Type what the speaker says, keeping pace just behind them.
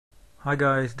Hi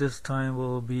guys, this time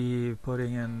we'll be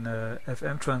putting an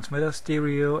FM transmitter,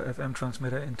 stereo FM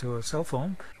transmitter into a cell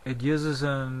phone. It uses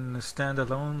a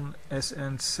standalone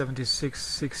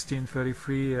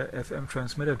SN761633 FM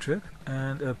transmitter chip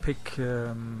and a PIC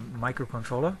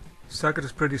microcontroller. Circuit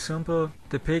is pretty simple.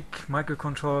 The PIC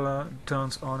microcontroller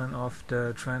turns on and off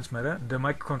the transmitter. The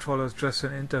microcontroller is just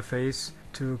an interface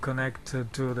to connect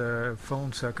to the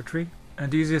phone circuitry.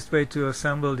 And the easiest way to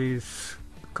assemble these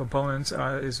components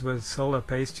is with solar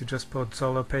paste. You just put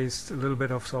solar paste, a little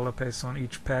bit of solar paste on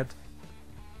each pad.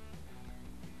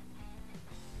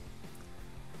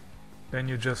 Then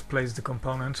you just place the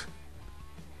component.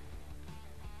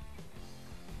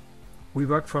 We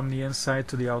work from the inside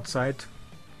to the outside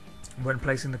when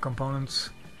placing the components.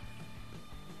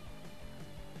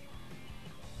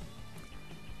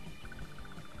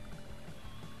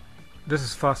 This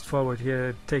is fast forward here,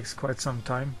 it takes quite some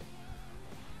time.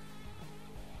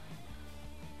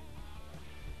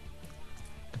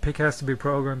 The PIC has to be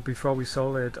programmed before we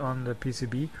solder it on the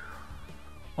PCB,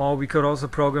 or we could also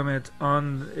program it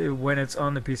on when it's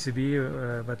on the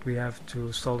PCB, but we have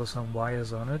to solder some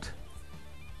wires on it.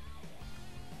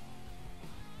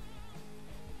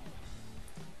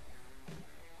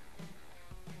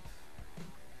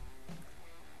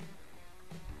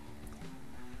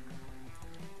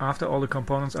 After all the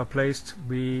components are placed,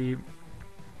 we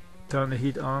turn the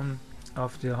heat on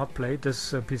of the hot plate.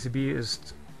 This PCB is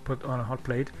put on a hot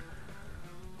plate.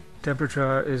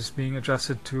 Temperature is being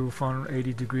adjusted to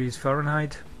 480 degrees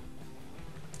Fahrenheit,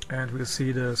 and we'll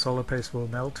see the solar paste will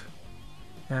melt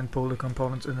and pull the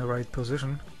components in the right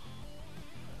position.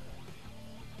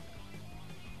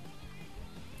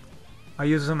 I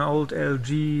use an old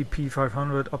LG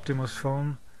P500 Optimus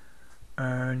phone,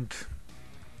 and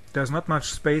there's not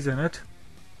much space in it.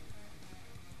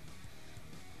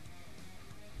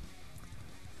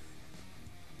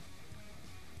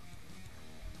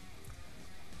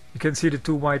 You can see the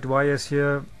two white wires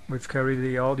here which carry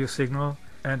the audio signal,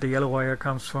 and the yellow wire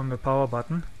comes from the power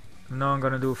button. Now I'm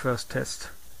gonna do a first test.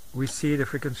 We see the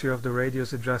frequency of the radio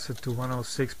is adjusted to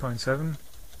 106.7.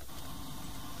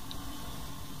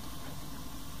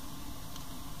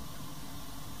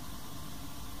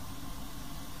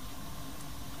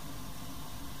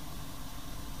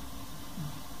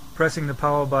 Pressing the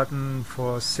power button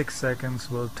for 6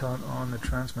 seconds will turn on the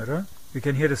transmitter. You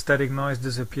can hear the static noise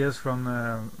disappears from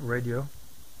the radio.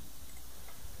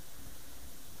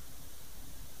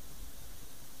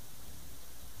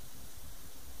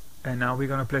 And now we're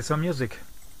gonna play some music.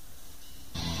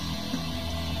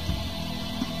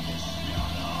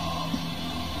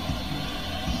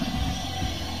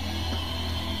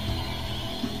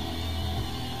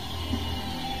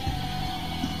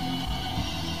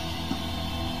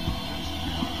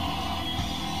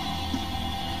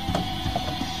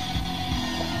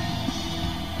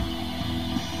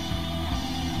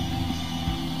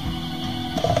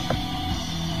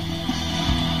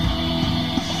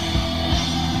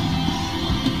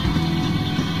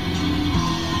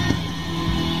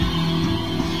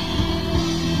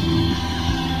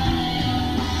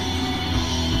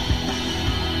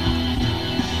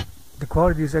 The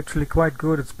quality is actually quite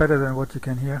good, it's better than what you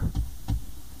can hear.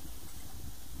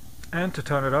 And to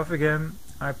turn it off again,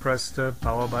 I press the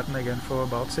power button again for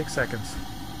about 6 seconds.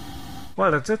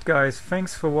 Well, that's it guys,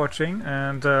 thanks for watching,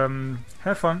 and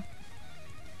have fun!